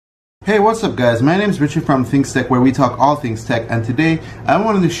Hey, what's up guys? My name is Richard from ThingzTech, where we talk all things tech, and today I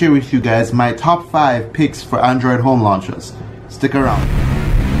wanted to share with you guys my top 5 picks for Android home launchers. Stick around.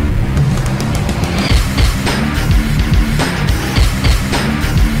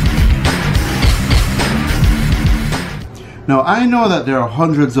 Now, I know that there are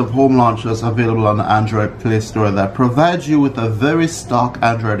hundreds of home launchers available on the Android Play Store that provide you with a very stock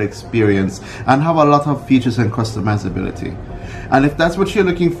Android experience and have a lot of features and customizability. And if that's what you're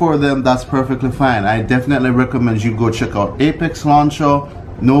looking for, then that's perfectly fine. I definitely recommend you go check out Apex Launcher,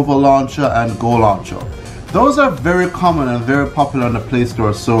 Nova Launcher, and Go Launcher. Those are very common and very popular on the Play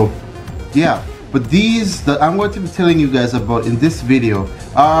Store, so yeah. But these that I'm going to be telling you guys about in this video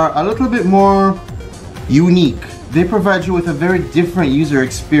are a little bit more unique. They provide you with a very different user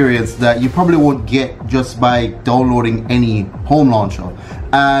experience that you probably won't get just by downloading any home launcher.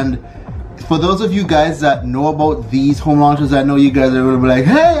 And for those of you guys that know about these home launchers, I know you guys are going to be like,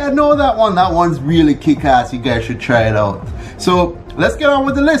 hey, I know that one. That one's really kick-ass. You guys should try it out. So let's get on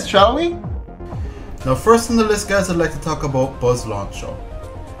with the list, shall we? Now, first on the list, guys, I'd like to talk about Buzz Launcher.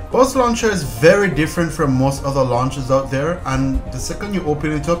 Buzz Launcher is very different from most other launchers out there, and the second you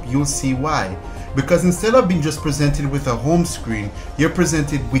open it up, you'll see why. Because instead of being just presented with a home screen, you're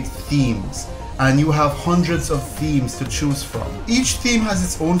presented with themes. And you have hundreds of themes to choose from. Each theme has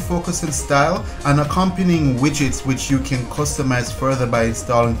its own focus and style and accompanying widgets which you can customize further by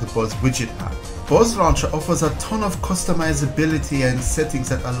installing the Buzz widget app. Buzz Launcher offers a ton of customizability and settings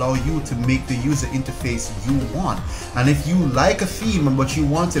that allow you to make the user interface you want. And if you like a theme but you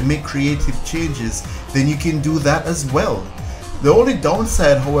want to make creative changes, then you can do that as well. The only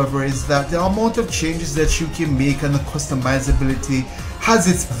downside, however, is that the amount of changes that you can make and the customizability has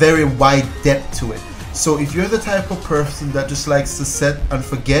its very wide depth to it. So if you're the type of person that just likes to set and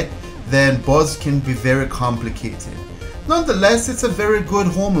forget, then Buzz can be very complicated. Nonetheless, it's a very good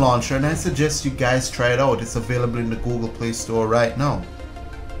home launcher, and I suggest you guys try it out. It's available in the Google Play Store right now.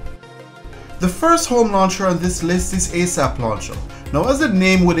 The first home launcher on this list is ASAP Launcher. Now, as the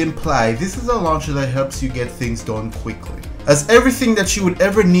name would imply, this is a launcher that helps you get things done quickly, as everything that you would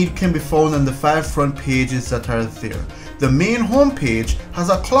ever need can be found on the 5 front pages that are there. The main home page has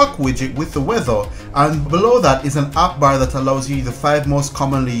a clock widget with the weather, and below that is an app bar that allows you the 5 most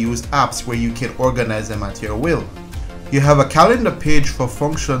commonly used apps where you can organize them at your will. You have a calendar page for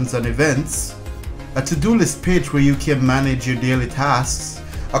functions and events, a to-do list page where you can manage your daily tasks,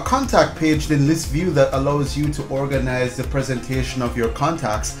 a contact page in list view that allows you to organize the presentation of your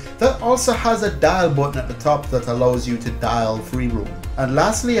contacts, that also has a dial button at the top that allows you to dial free room. And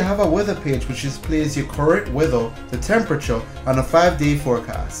lastly, you have a weather page which displays your current weather, the temperature, and a 5-day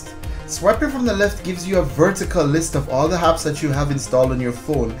forecast. Swiping from the left gives you a vertical list of all the apps that you have installed on your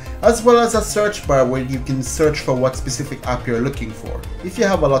phone, as well as a search bar where you can search for what specific app you're looking for, if you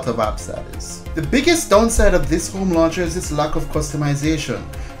have a lot of apps, that is. The biggest downside of this home launcher is its lack of customization.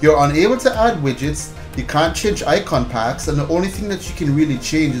 You're unable to add widgets, you can't change icon packs, and the only thing that you can really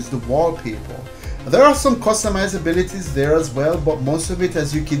change is the wallpaper. There are some customizabilities there as well, but most of it,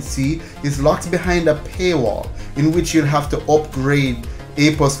 as you can see, is locked behind a paywall, in which you'll have to upgrade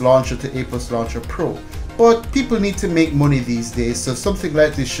Apex Launcher to Apex Launcher Pro. But people need to make money these days, so something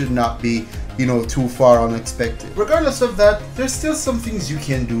like this should not be, too far unexpected. Regardless of that, there's still some things you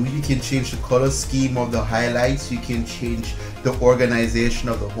can do. You can change the color scheme of the highlights, you can change the organization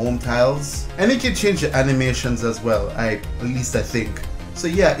of the home tiles, and you can change the animations as well, at least I think. So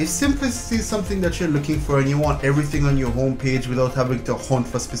yeah, if simplicity is something that you're looking for and you want everything on your home page without having to hunt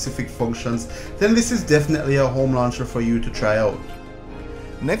for specific functions, then this is definitely a home launcher for you to try out.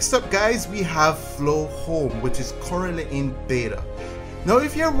 Next up, guys, we have Flow Home, which is currently in beta. Now,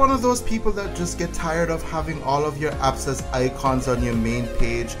 if you're one of those people that just get tired of having all of your apps as icons on your main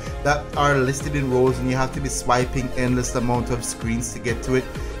page that are listed in rows and you have to be swiping endless amount of screens to get to it,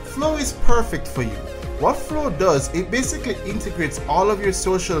 Flow is perfect for you. What Flow does, it basically integrates all of your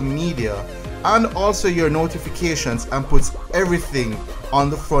social media and also your notifications and puts everything on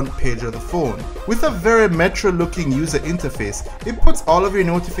the front page of the phone. With a very Metro looking user interface, it puts all of your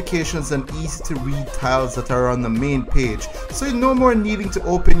notifications and easy to read tiles that are on the main page, so you're no more needing to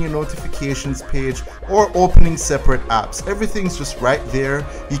open your notifications page or opening separate apps. Everything's just right there.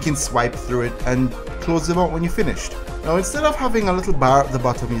 You can swipe through it and close them out when you're finished. Now, instead of having a little bar at the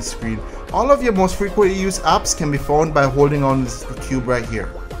bottom of your screen, all of your most frequently used apps can be found by holding on this little cube right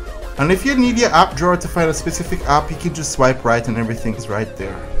here. And if you need your app drawer to find a specific app, you can just swipe right and everything is right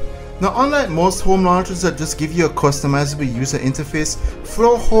there. Now, unlike most home launchers that just give you a customizable user interface,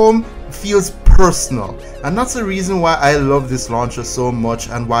 Flow Home feels perfect personal, and that's the reason why I love this launcher so much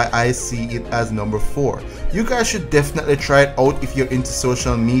and why I see it as number 4. You guys should definitely try it out if you're into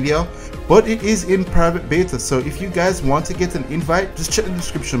social media, but it is in private beta, so if you guys want to get an invite, just check the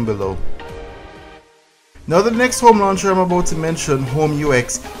description below. Now the next home launcher I'm about to mention, Home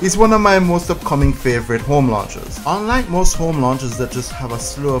UX, is one of my most upcoming favorite home launchers. Unlike most home launchers that just have a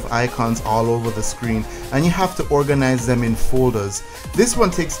slew of icons all over the screen and you have to organize them in folders, this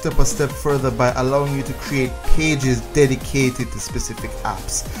one takes it up a step further by allowing you to create pages dedicated to specific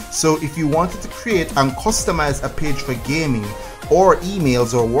apps. So if you wanted to create and customize a page for gaming, or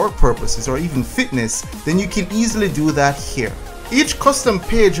emails, or work purposes, or even fitness, then you can easily do that here. Each custom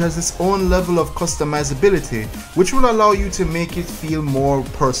page has its own level of customizability, which will allow you to make it feel more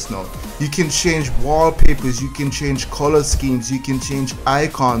personal. You can change wallpapers, you can change color schemes, you can change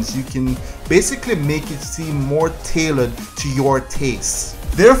icons, you can basically make it seem more tailored to your tastes.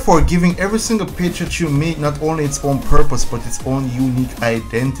 Therefore, giving every single page that you make not only its own purpose but its own unique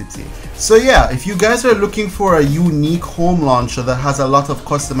identity. So yeah, if you guys are looking for a unique home launcher that has a lot of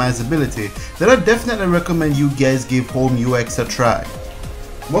customizability, then I definitely recommend you guys give Home UX a try.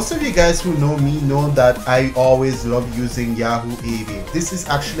 Most of you guys who know me know that I always love using Yahoo Aviate. This is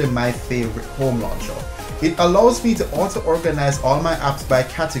actually my favorite home launcher. It allows me to auto-organize all my apps by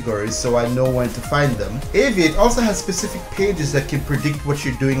categories so I know when to find them. Aviate also has specific pages that can predict what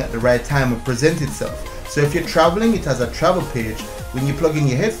you're doing at the right time and present itself. So if you're traveling, it has a travel page. When you plug in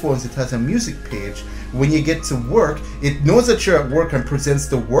your headphones, it has a music page. When you get to work, it knows that you're at work and presents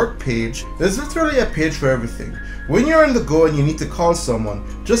the work page. There's literally a page for everything. When you're on the go and you need to call someone,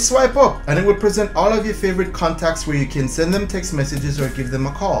 just swipe up and it will present all of your favorite contacts where you can send them text messages or give them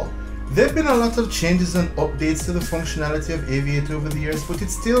a call. There have been a lot of changes and updates to the functionality of Aviate over the years, but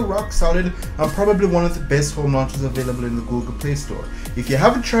it's still rock solid and probably one of the best home launchers available in the Google Play Store. If you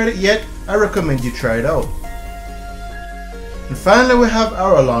haven't tried it yet, I recommend you try it out. And finally we have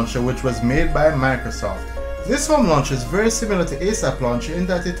our launcher, which was made by Microsoft. This home launcher is very similar to ASAP Launcher in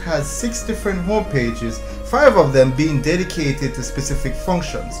that it has 6 different home pages, 5 of them being dedicated to specific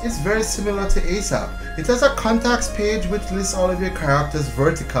functions. It's very similar to ASAP. It has a contacts page which lists all of your characters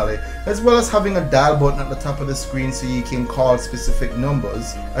vertically, as well as having a dial button at the top of the screen so you can call specific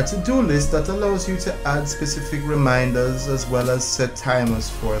numbers, a to-do list that allows you to add specific reminders as well as set timers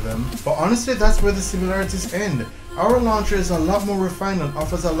for them. But honestly, that's where the similarities end. Our launcher is a lot more refined and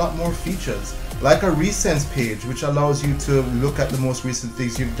offers a lot more features, like a recents page which allows you to look at the most recent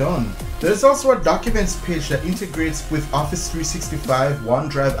things you've done. There's also a documents page that integrates with Office 365,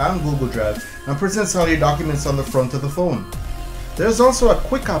 OneDrive and Google Drive and presents all your documents on the front of the phone. There's also a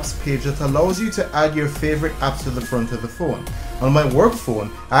quick apps page that allows you to add your favorite apps to the front of the phone. On my work phone,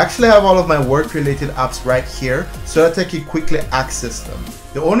 I actually have all of my work related apps right here so that I can quickly access them.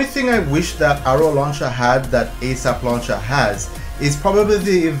 The only thing I wish that Arrow Launcher had that ASAP Launcher has is probably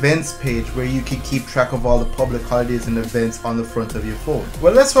the events page where you can keep track of all the public holidays and events on the front of your phone.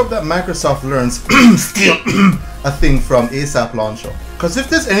 Well, let's hope that Microsoft learns steal a thing from ASAP Launcher. Because if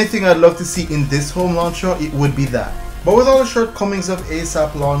there's anything I'd love to see in this home launcher, it would be that. But with all the shortcomings of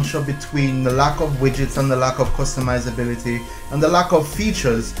ASAP Launcher between the lack of widgets and the lack of customizability and the lack of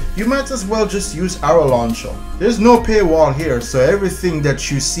features, you might as well just use Arrow Launcher. There's no paywall here, so everything that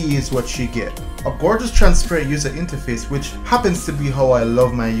you see is what you get. A gorgeous transparent user interface, which happens to be how I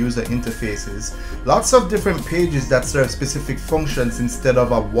love my user interfaces. Lots of different pages that serve specific functions instead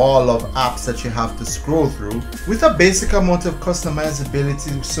of a wall of apps that you have to scroll through. With a basic amount of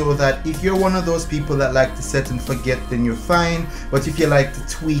customizability so that if you're one of those people that like to set and forget, then you're fine. But if you like to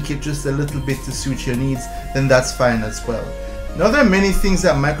tweak it just a little bit to suit your needs, then that's fine as well. Now there are many things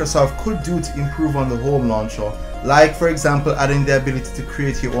that Microsoft could do to improve on the home launcher, like for example adding the ability to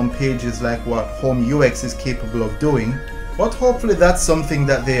create your own pages like what Home UX is capable of doing, but hopefully that's something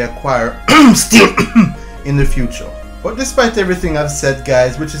that they acquire still in the future. But despite everything I've said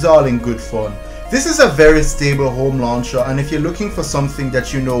guys, which is all in good fun, this is a very stable home launcher, and if you're looking for something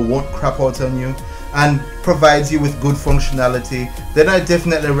that you know won't crap out on you and provides you with good functionality, then I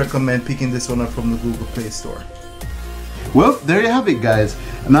definitely recommend picking this one up from the Google Play Store. Well, there you have it guys.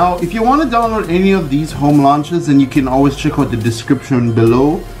 Now if you want to download any of these home launchers, then you can always check out the description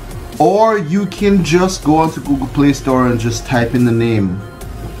below, or you can just go onto Google Play Store and just type in the name,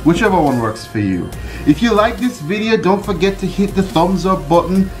 whichever one works for you. If you like this video, don't forget to hit the thumbs up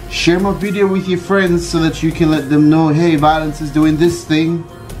button, share my video with your friends so that you can let them know, hey, Violence is doing this thing,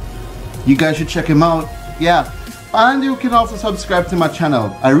 you guys should check him out. Yeah, and you can also subscribe to my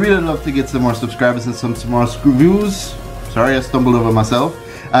channel. I really love to get some more subscribers and some more views. Sorry, I stumbled over myself.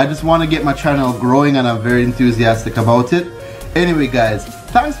 I just want to get my channel growing and I'm very enthusiastic about it. Anyway guys,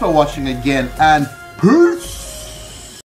 Thanks for watching again, and peace!